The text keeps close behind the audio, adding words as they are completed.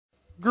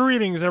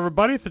Greetings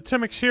everybody,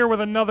 Thetymix here with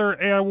another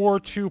AI War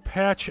 2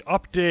 patch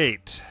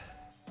update.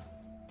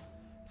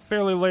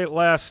 Fairly late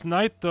last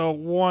night, the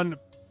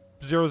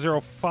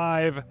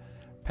 1005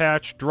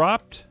 patch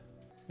dropped,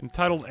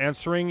 entitled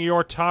Answering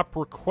Your Top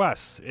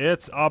Requests.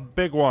 It's a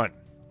big one.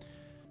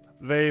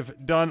 They've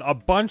done a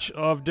bunch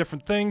of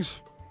different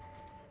things,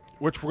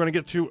 which we're going to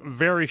get to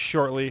very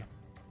shortly.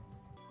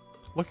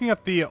 Looking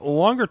at the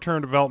longer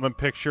term development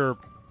picture,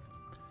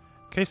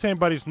 in case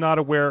anybody's not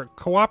aware,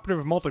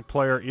 cooperative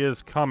multiplayer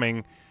is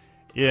coming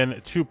in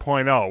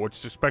 2.0, which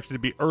is expected to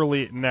be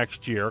early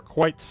next year,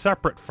 quite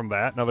separate from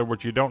that. In other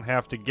words, you don't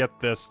have to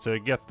get this to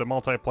get the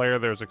multiplayer.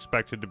 There's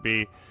expected to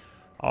be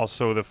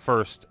also the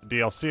first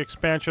DLC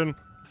expansion.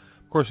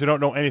 Of course, we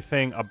don't know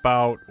anything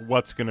about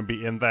what's going to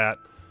be in that,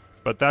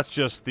 but that's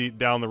just the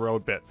down the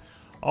road bit.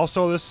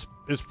 Also, this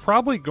is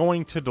probably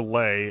going to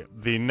delay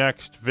the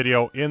next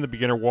video in the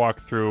beginner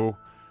walkthrough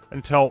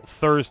until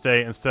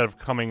Thursday instead of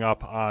coming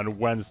up on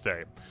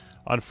Wednesday.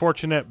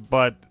 Unfortunate,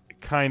 but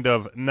kind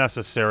of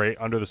necessary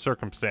under the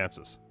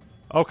circumstances.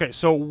 Okay,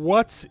 so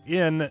what's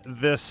in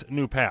this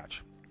new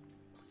patch?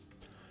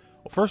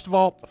 Well, first of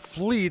all,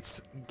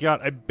 fleets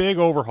got a big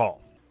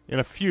overhaul in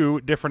a few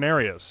different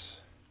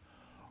areas.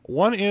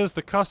 One is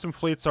the custom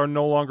fleets are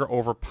no longer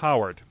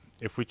overpowered.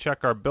 If we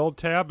check our build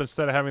tab,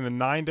 instead of having the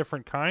 9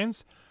 different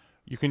kinds,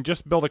 you can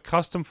just build a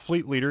custom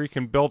fleet leader. You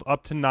can build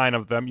up to 9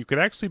 of them. You could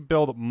actually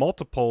build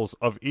multiples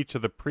of each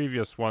of the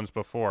previous ones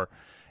before.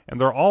 And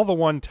they're all the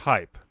one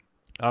type.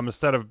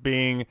 Instead of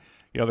being,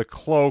 the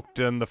cloaked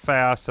and the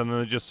fast and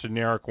then just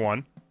generic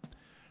one.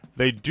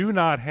 They do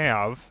not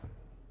have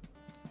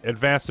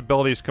advanced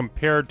abilities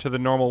compared to the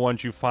normal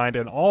ones you find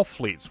in all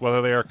fleets,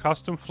 whether they are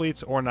custom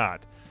fleets or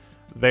not.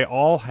 They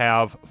all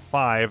have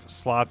 5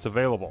 slots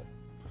available.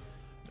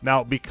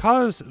 Now,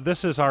 because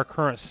this is our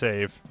current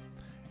save,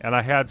 and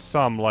I had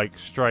some, like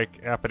Strike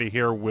Apathy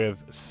here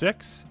with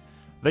 6,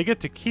 they get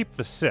to keep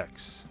the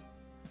 6.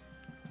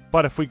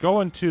 But if we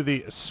go into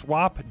the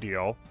swap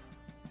deal,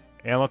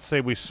 and let's say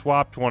we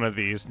swapped one of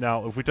these.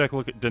 Now, if we take a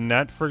look at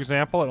Donette, for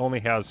example, it only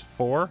has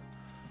 4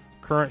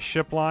 current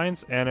ship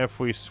lines, and if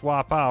we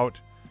swap out,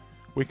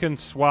 we can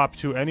swap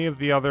to any of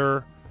the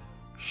other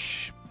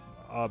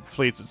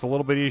fleets. It's a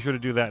little bit easier to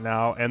do that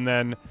now, and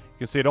then you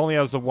can see it only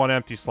has the 1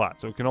 empty slot,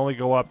 so it can only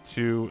go up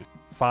to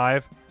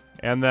 5.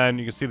 And then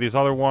you can see these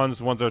other ones,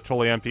 the ones that are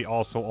totally empty,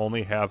 also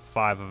only have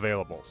 5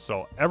 available.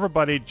 So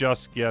everybody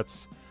just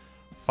gets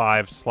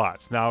 5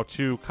 slots. Now,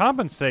 to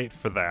compensate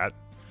for that,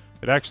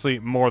 it actually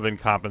more than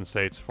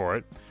compensates for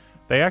it.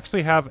 They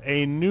actually have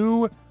a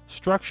new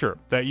structure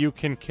that you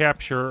can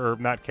capture, or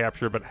not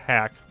capture, but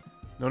hack,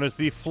 known as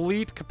the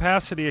Fleet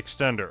Capacity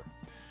Extender.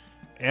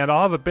 And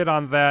I'll have a bit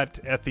on that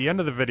at the end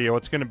of the video.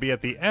 It's going to be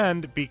at the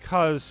end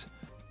because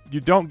you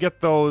don't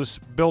get those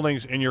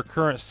buildings in your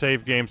current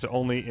save games,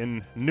 only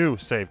in new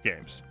save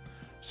games.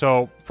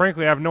 So,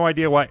 frankly, I have no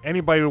idea why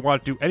anybody would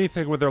want to do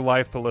anything with their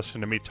life but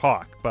listen to me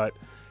talk. But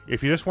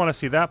if you just want to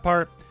see that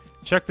part,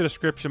 check the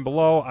description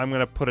below. I'm going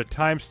to put a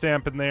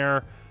timestamp in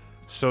there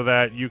so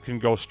that you can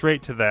go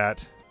straight to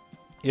that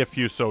if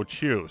you so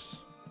choose.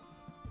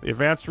 The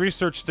Advanced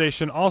Research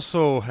Station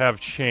also have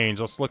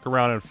changed. Let's look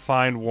around and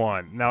find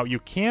one. Now, you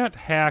can't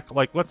hack,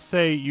 like, let's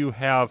say you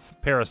have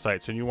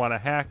parasites and you want to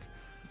hack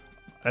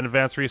an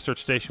advanced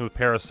research station with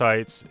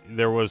parasites.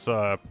 There was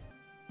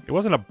it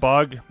wasn't a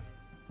bug,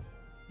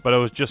 but it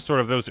was just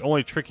sort of, there was the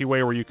only tricky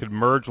way where you could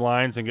merge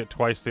lines and get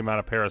twice the amount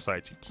of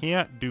parasites. You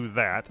can't do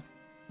that.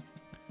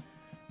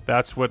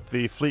 That's what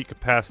the Fleet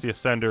Capacity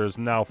Ascender is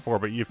now for.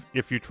 But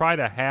if you try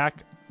to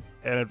hack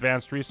an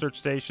advanced research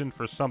station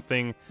for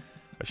something,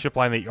 a ship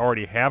line that you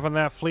already have in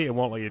that fleet, it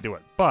won't let you do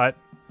it. But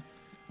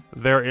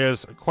there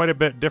is quite a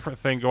bit different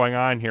thing going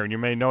on here, and you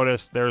may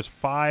notice there's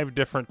 5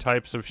 different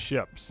types of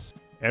ships.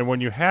 And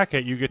when you hack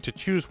it, you get to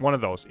choose one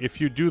of those.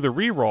 If you do the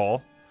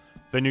reroll,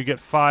 then you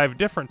get 5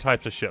 different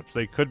types of ships.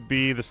 They could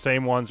be the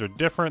same ones or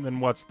different than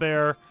what's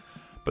there.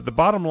 But the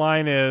bottom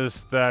line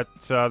is that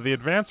the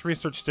advanced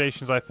research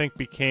stations, I think,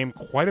 became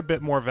quite a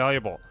bit more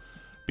valuable.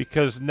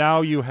 Because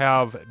now you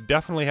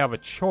definitely have a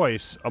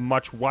choice, a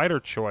much wider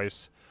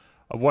choice,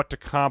 of what to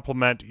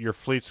complement your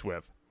fleets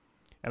with.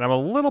 And I'm a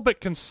little bit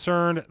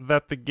concerned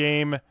that the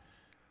game,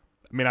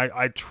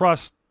 I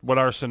trust what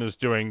Arson is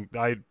doing.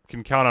 I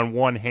can count on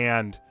one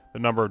hand the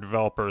number of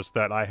developers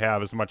that I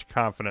have as much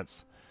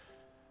confidence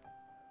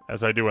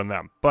as I do in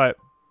them. But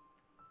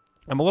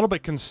I'm a little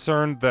bit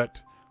concerned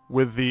that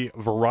with the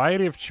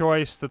variety of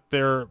choice that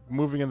they're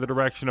moving in the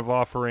direction of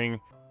offering,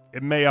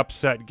 it may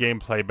upset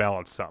gameplay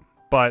balance some.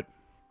 But,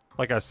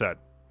 like I said,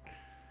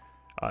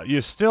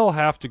 you still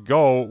have to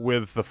go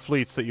with the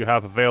fleets that you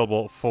have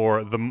available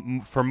for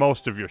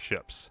most of your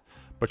ships.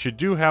 But you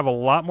do have a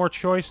lot more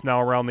choice now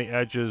around the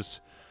edges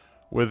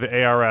with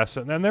the ARS.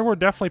 And then there were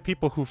definitely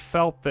people who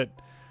felt that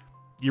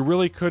you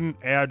really couldn't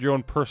add your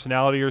own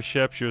personality to your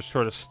ships. You're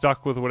sort of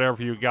stuck with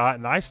whatever you got.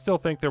 And I still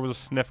think there was a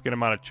significant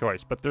amount of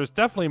choice. But there's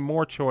definitely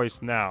more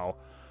choice now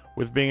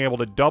with being able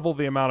to double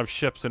the amount of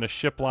ships in a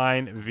ship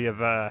line via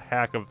the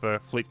hack of the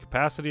Fleet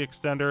Capacity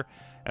Extender,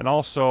 and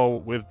also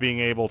with being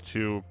able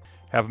to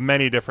have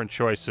many different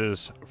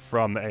choices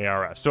from the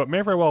ARS. So it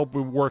may very well be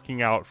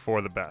working out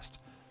for the best.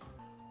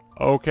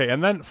 Okay,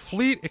 and then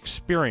fleet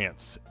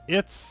experience.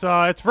 It's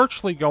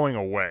virtually going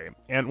away.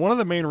 And one of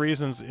the main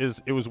reasons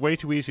is it was way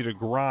too easy to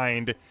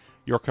grind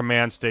your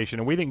command station,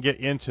 and we didn't get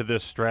into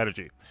this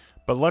strategy.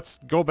 But let's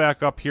go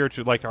back up here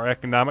to like our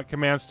economic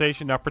command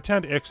station. Now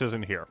pretend Ix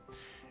isn't here.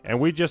 And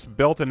we just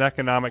built an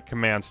economic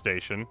command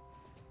station.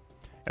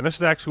 And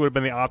this actually would have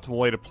been the optimal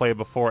way to play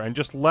before, and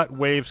just let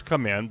waves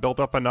come in, build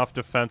up enough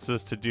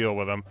defenses to deal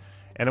with them,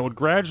 and it would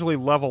gradually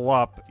level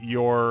up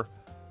your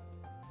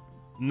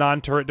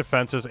non-turret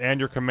defenses and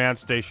your command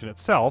station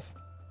itself.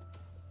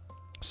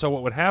 So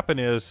what would happen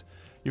is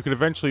you could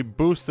eventually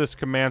boost this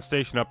command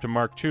station up to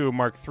Mark II,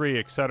 Mark III,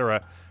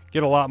 etc.,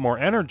 get a lot more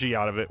energy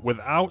out of it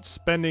without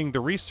spending the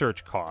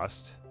research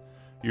cost.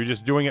 You're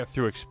just doing it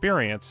through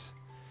experience,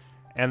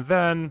 and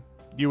then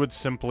you would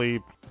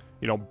simply,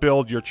 you know,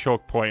 build your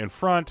choke point in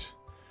front,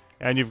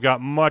 and you've got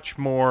much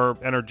more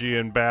energy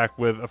in back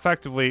with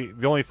effectively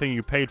the only thing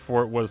you paid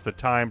for it was the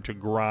time to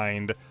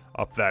grind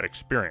up that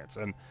experience.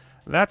 And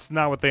that's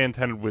not what they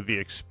intended with the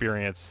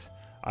experience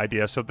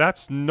idea, so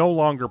that's no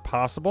longer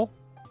possible.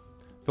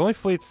 The only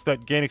fleets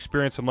that gain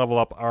experience and level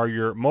up are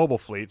your mobile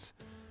fleets,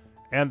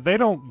 and they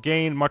don't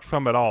gain much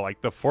from it at all.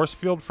 Like the force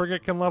field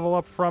frigate can level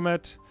up from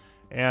it,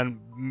 and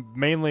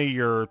mainly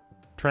your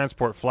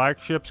transport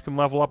flagships can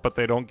level up, but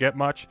they don't get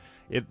much.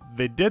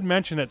 They did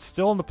mention it's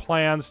still in the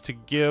plans to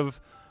give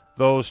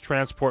those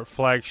transport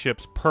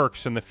flagships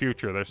perks in the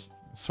future. There's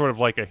sort of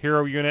like a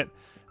hero unit.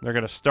 They're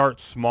going to start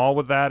small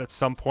with that at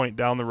some point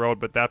down the road,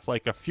 but that's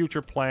like a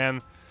future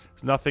plan.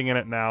 There's nothing in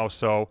it now,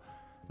 so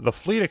the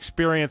fleet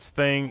experience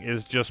thing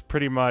is just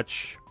pretty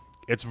much,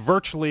 it's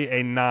virtually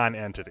a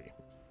non-entity.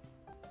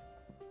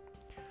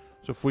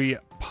 So if we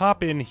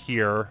pop in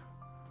here,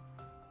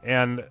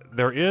 and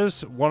there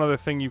is one other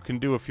thing you can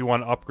do if you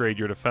want to upgrade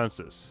your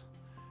defenses.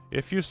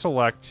 If you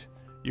select,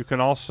 you can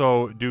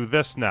also do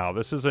this now.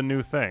 This is a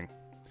new thing.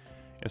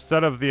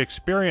 Instead of the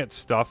experience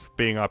stuff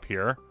being up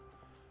here,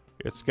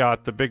 it's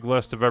got the big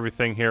list of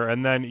everything here,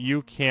 and then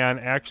you can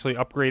actually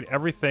upgrade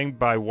everything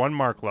by 1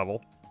 mark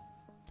level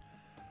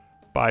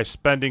by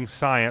spending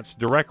science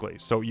directly.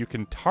 So you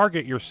can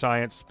target your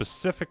science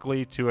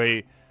specifically to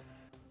a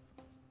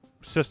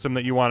system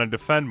that you want to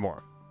defend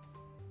more.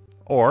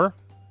 Or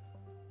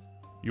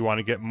you want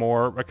to get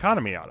more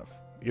economy out of.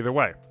 Either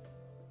way.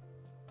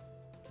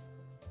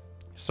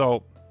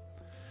 So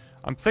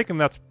I'm thinking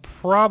that's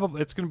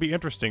probably, it's going to be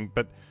interesting,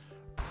 but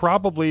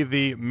probably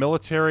the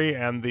military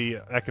and the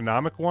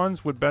economic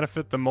ones would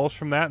benefit the most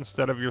from that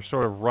instead of your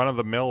sort of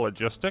run-of-the-mill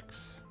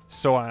logistics.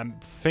 So I'm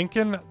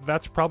thinking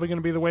that's probably going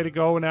to be the way to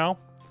go now.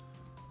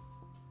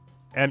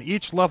 And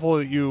each level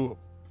that you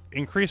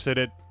increase it,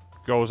 it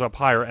goes up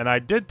higher. And I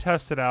did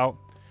test it out.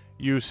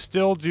 You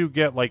still do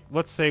get, like,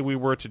 let's say we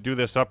were to do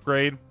this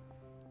upgrade.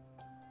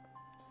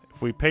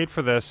 If we paid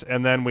for this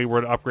and then we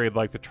were to upgrade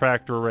like the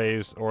tractor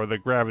arrays or the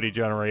gravity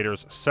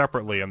generators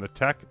separately on the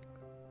tech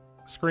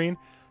screen,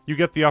 you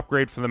get the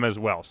upgrade for them as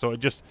well. So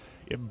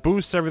it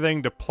boosts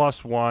everything to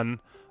 +1,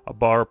 a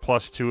bar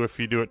 +2 if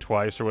you do it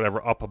twice or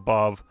whatever, up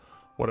above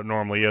what it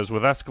normally is,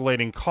 with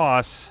escalating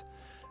costs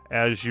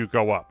as you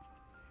go up.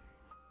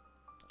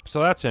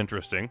 So that's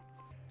interesting.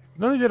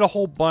 Then they did a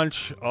whole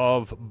bunch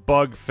of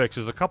bug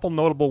fixes. A couple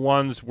notable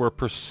ones were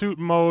pursuit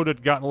mode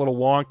had gotten a little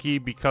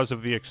wonky because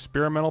of the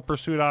experimental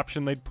pursuit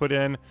option they'd put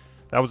in.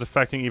 That was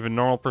affecting even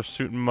normal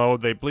pursuit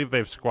mode. They believe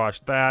they've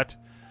squashed that.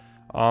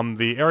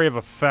 The area of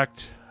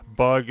effect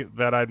bug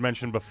that I'd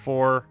mentioned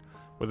before,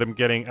 with them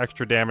getting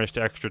extra damage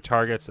to extra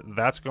targets,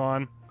 that's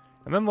gone.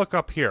 And then look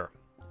up here.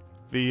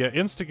 The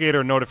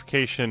instigator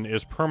notification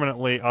is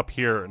permanently up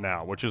here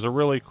now, which is a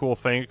really cool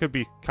thing. It could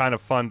be kind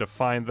of fun to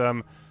find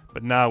them,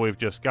 but now we've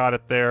just got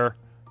it there.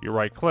 You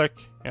right click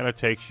and it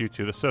takes you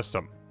to the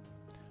system.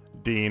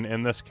 Dean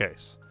in this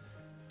case.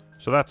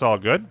 So that's all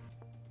good.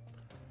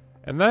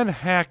 And then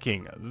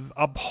hacking.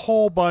 A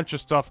whole bunch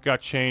of stuff got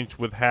changed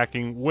with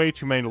hacking. Way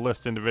too many to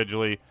list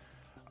individually.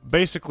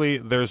 Basically,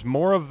 there's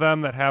more of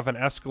them that have an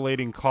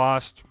escalating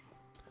cost,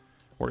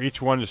 where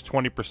each one is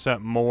 20%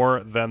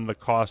 more than the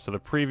cost of the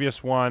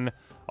previous one.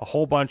 A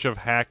whole bunch of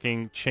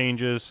hacking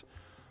changes.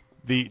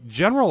 The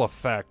general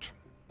effect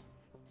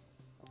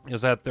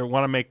is that they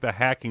want to make the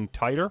hacking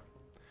tighter.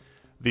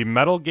 The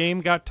metal game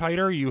got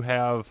tighter. You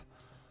have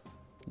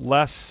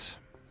less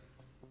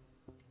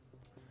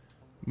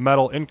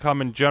metal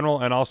income in general,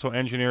 and also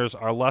engineers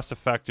are less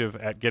effective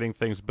at getting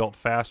things built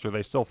faster.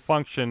 They still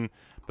function,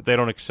 but they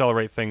don't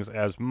accelerate things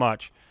as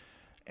much.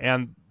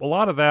 And a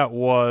lot of that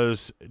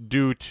was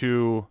due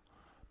to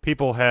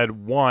people had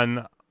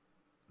won,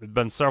 there'd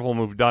been several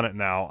who've done it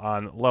now,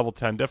 on level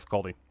 10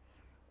 difficulty.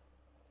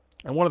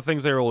 And one of the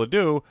things they were able to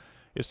do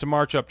is to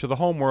march up to the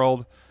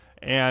homeworld,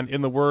 and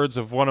in the words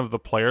of one of the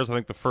players, I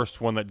think the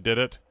first one that did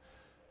it,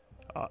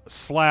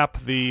 slap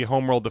the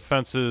homeworld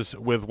defenses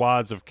with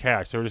wads of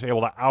cash. They were just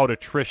able to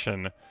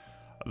out-attrition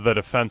the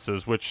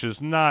defenses, which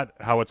is not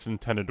how it's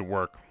intended to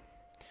work.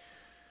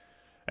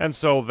 And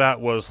so that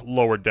was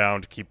lowered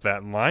down to keep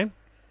that in line.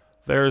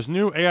 There's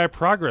new AI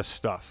progress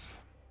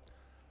stuff.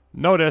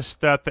 Notice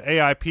that the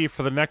AIP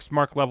for the next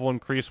mark level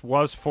increase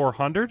was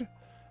 400.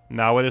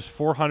 Now it is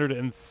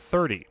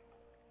 430.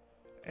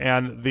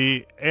 And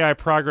the AI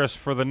progress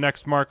for the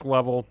next mark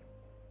level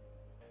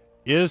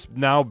is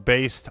now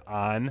based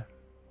on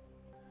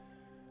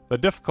the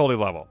difficulty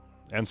level.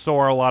 And so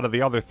are a lot of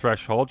the other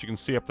thresholds. You can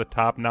see up the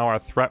top now our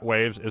threat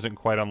waves isn't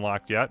quite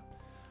unlocked yet.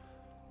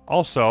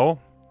 Also,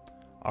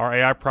 our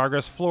AI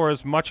progress floor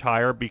is much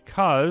higher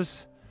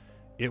because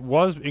it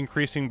was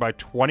increasing by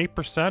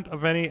 20%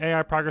 of any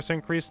AI progress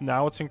increase.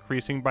 Now it's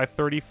increasing by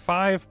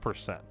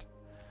 35%.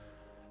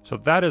 So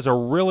that is a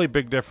really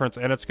big difference,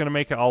 and it's going to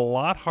make it a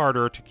lot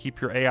harder to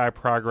keep your AI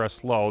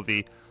progress low.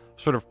 The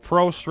sort of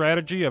pro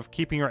strategy of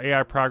keeping your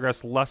AI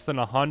progress less than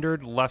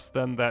 100, less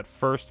than that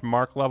first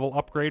mark level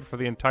upgrade for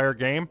the entire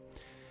game,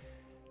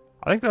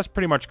 I think that's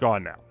pretty much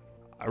gone now.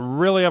 I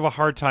really have a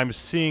hard time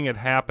seeing it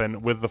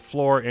happen with the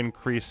floor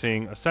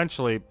increasing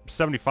essentially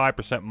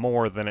 75%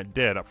 more than it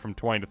did, up from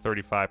 20 to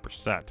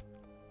 35%.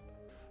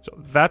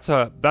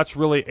 So that's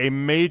really a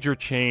major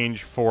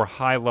change for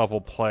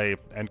high-level play,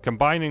 and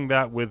combining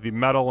that with the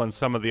metal and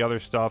some of the other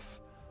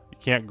stuff, you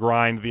can't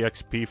grind the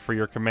XP for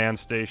your command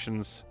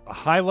stations. A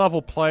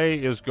high-level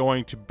play is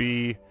going to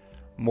be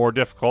more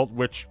difficult,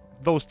 which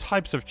those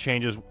types of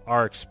changes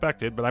are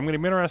expected, but I'm going to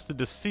be interested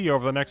to see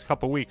over the next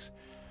couple weeks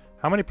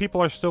how many people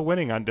are still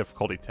winning on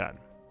difficulty 10. I'm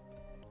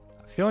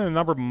feeling the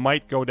number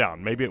might go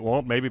down. Maybe it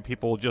won't. Maybe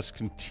people will just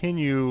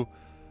continue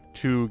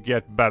to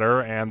get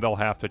better and they'll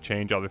have to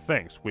change other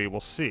things. We will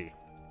see.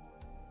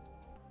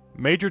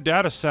 Major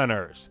data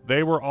centers,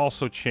 they were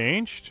also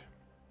changed.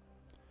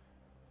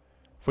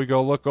 If we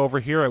go look over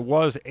here, it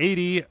was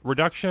 80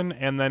 reduction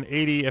and then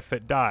 80 if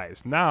it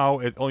dies. Now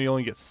it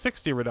only gets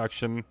 60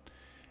 reduction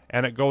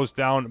and it goes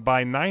down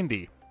by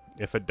 90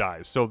 if it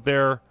dies. So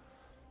they're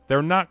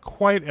not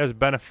quite as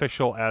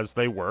beneficial as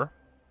they were.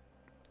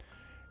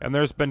 And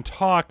there's been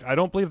talk, I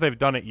don't believe they've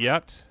done it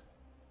yet,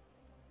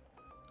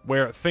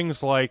 where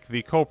things like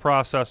the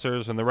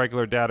coprocessors and the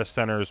regular data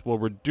centers will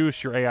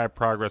reduce your AI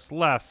progress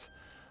less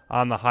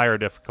on the higher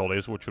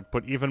difficulties, which would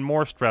put even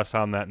more stress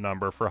on that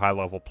number for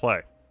high-level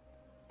play.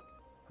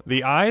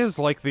 The eyes,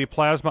 like the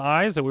plasma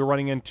eyes that we were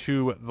running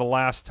into the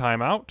last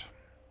time out,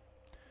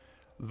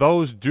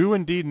 those do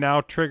indeed now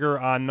trigger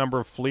on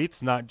number of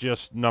fleets, not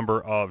just number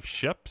of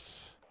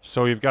ships.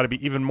 So you've got to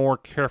be even more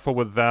careful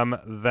with them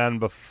than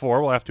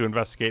before. We'll have to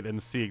investigate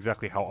and see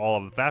exactly how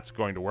all of that's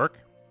going to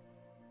work.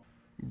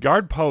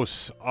 Guard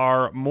posts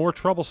are more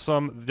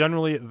troublesome.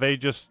 Generally, they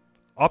just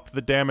up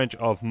the damage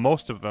of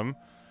most of them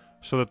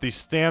so that the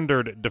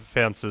standard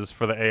defenses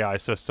for the AI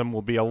system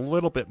will be a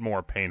little bit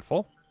more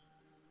painful.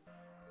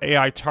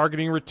 AI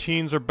targeting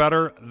routines are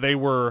better. They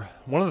were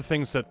one of the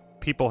things that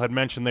people had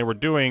mentioned they were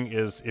doing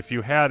is if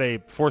you had a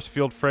force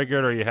field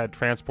frigate or you had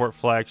transport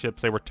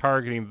flagships, they were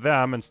targeting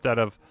them instead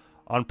of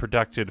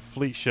unprotected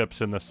fleet ships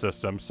in the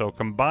system. So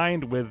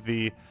combined with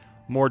the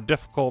more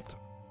difficult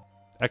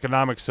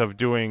economics of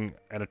doing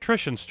an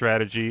attrition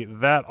strategy,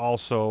 that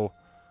also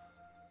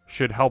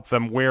should help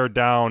them wear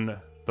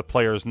down the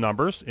player's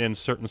numbers in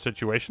certain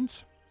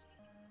situations.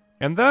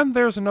 And then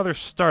there's another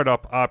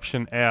startup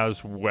option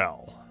as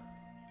well.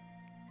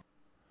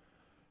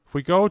 If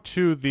we go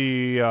to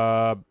the,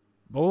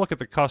 we'll look at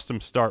the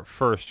custom start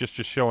first, just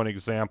to show an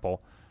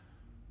example.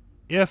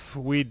 If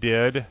we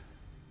did,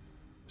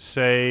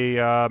 say,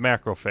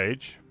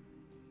 macrophage,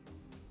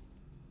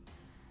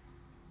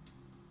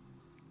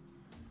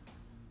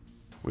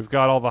 we've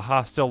got all the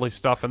hostility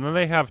stuff, and then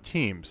they have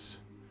teams.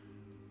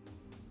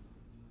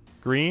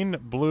 Green,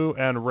 blue,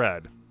 and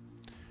red.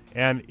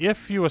 And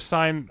if you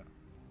assign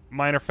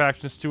minor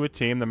factions to a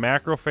team, the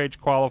macrophage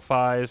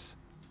qualifies,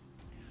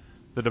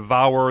 the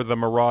devourer, the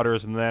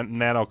marauders, and then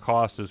nano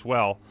cost as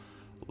well.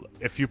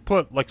 If you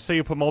put, like, say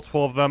you put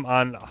multiple of them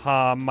on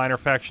minor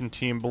faction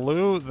team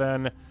blue,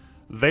 then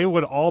they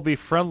would all be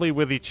friendly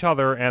with each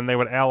other, and they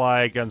would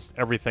ally against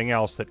everything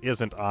else that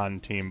isn't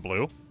on team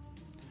blue.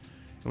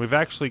 And we've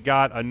actually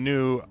got a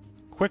new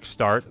quick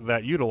start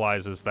that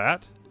utilizes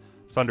that.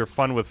 It's under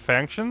Fun with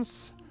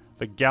Factions.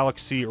 The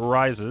Galaxy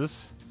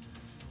Rises.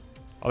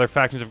 Other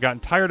factions have gotten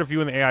tired of you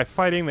and the AI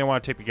fighting. They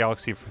want to take the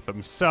galaxy for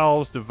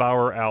themselves.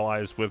 Devour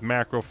allies with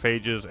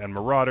macrophages and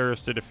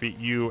marauders to defeat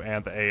you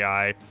and the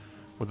AI,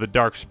 with the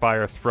Dark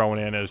Spire thrown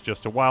in as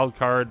just a wild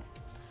card.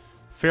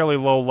 Fairly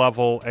low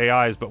level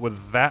AIs, but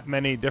with that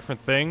many different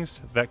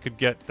things, that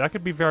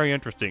could be very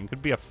interesting.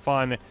 Could be a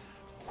fun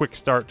quick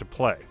start to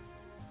play.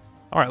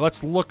 All right,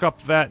 let's look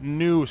up that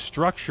new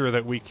structure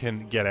that we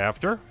can get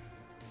after.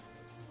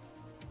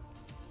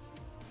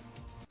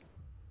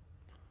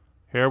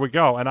 Here we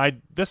go. And I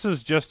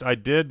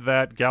did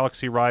that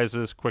Galaxy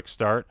Rises quick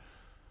start.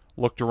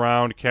 Looked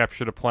around,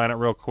 captured a planet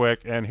real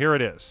quick, and here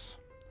it is.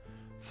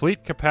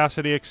 Fleet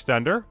Capacity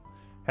Extender.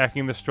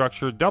 Hacking the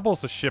structure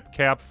doubles the ship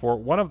cap for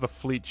one of the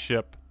fleet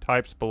ship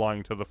types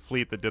belonging to the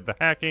fleet that did the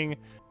hacking.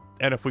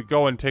 And if we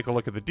go and take a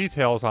look at the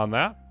details on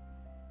that,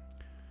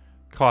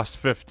 cost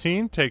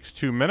 15, takes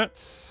 2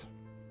 minutes.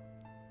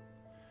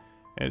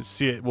 And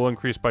see, it will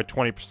increase by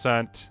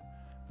 20%.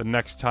 the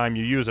next time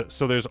you use it.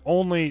 So there's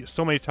only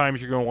so many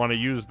times you're going to want to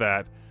use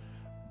that,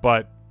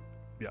 but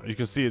yeah, you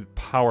can see it's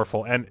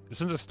powerful. And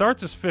since it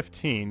starts as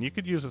 15, you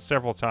could use it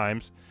several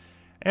times.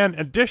 And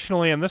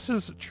additionally, and this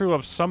is true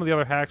of some of the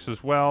other hacks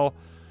as well,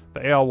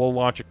 the AI will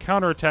launch a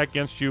counterattack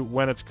against you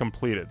when it's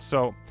completed.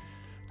 So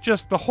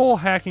just the whole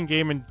hacking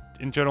game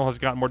in general has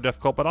gotten more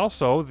difficult, but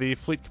also the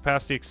fleet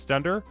capacity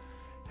extender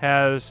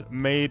has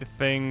made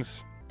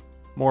things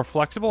more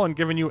flexible and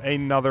given you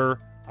another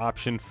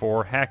option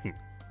for hacking.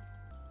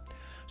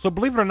 So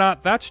believe it or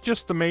not, that's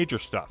just the major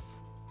stuff.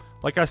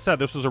 Like I said,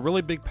 this was a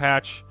really big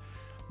patch.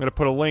 I'm going to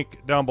put a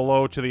link down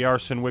below to the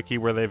Arson Wiki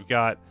where they've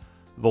got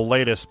the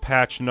latest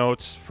patch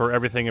notes for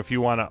everything if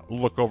you want to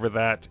look over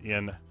that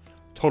in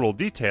total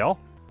detail.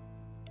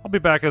 I'll be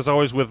back as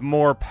always with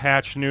more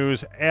patch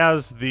news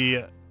as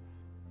the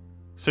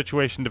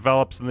situation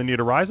develops and the need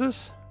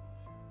arises.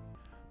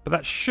 But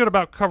that should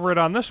about cover it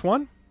on this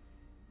one.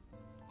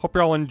 Hope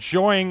you're all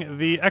enjoying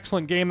the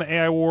excellent game that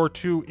AI War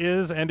 2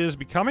 is and is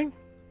becoming.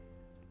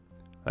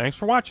 Thanks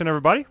for watching,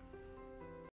 everybody.